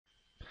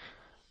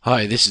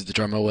Hi, this is the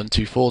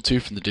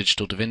drummer1242 from the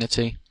Digital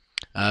Divinity.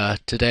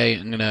 Today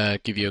I'm going to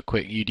give you a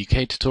quick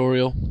UDK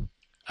tutorial.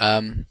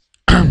 Um,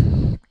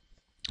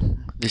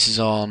 this is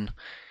on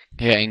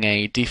getting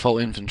a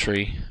default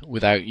inventory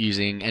without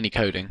using any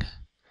coding.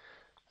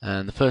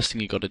 And the first thing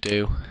you've got to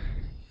do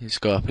is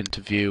go up into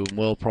View and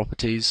World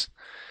Properties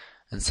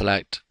and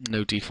select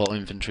No Default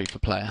Inventory for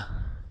Player.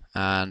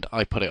 And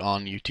I put it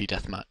on UT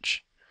Deathmatch.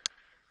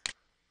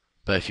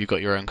 But if you've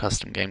got your own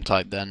custom game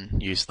type, then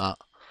use that.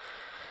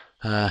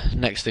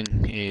 Next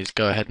thing is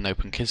go ahead and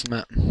open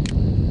Kismet,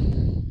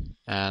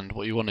 and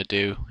what you want to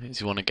do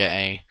is you want to get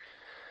a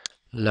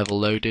level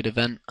loaded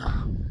event,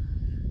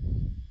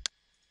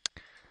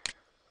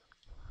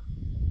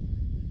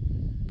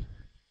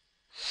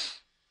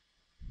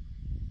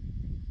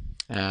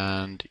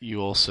 and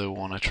you also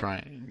want to try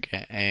and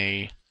get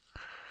a,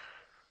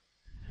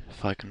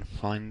 if I can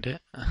find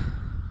it,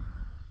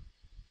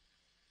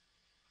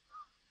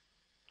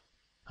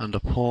 under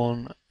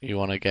pawn you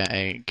want to get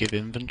a give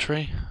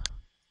inventory.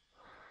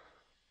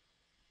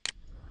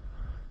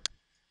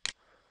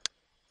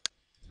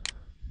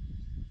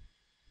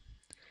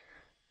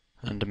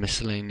 Under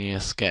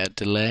miscellaneous, get a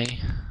delay,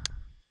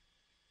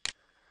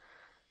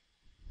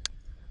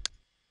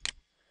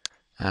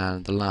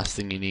 and the last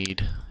thing you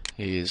need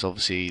is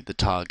obviously the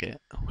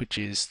target, which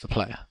is the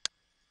player.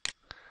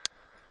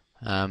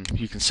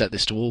 You can set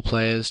this to all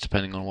players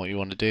depending on what you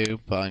want to do,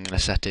 but I'm going to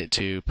set it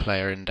to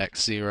player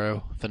index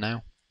 0 for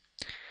now.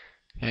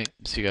 Okay,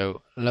 so you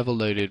go level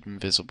loaded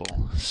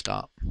invisible,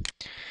 start.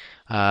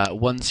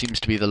 1 seems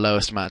to be the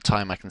lowest amount of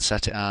time I can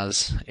set it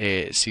as.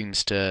 It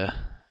seems to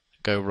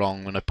go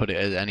wrong when I put it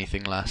as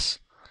anything less.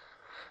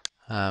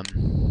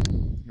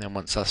 Then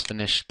once that's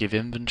finished, give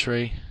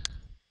inventory.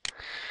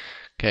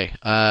 Okay,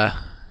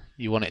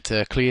 you want it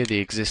to clear the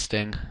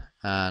existing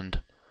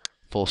and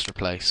force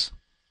replace.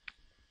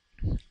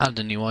 Add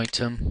a new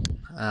item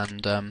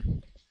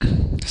and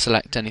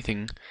select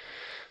anything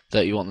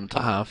that you want them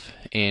to have.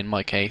 In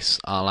my case,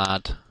 I'll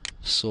add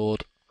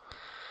sword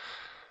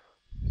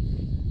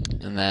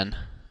and then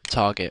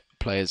target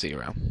player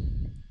 0.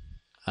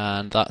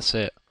 And that's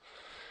it.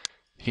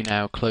 If you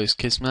now close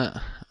Kismet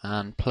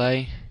and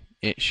play,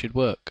 it should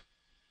work.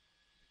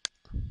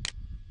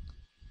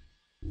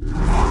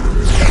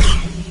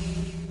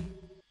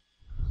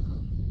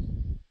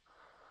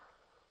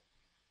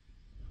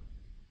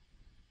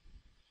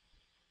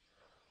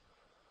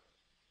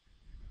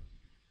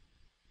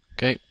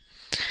 Okay.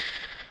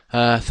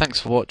 Thanks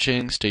for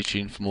watching. Stay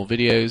tuned for more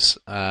videos.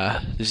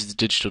 This is the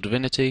Digital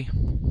Divinity.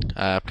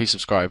 Please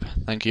subscribe.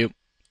 Thank you.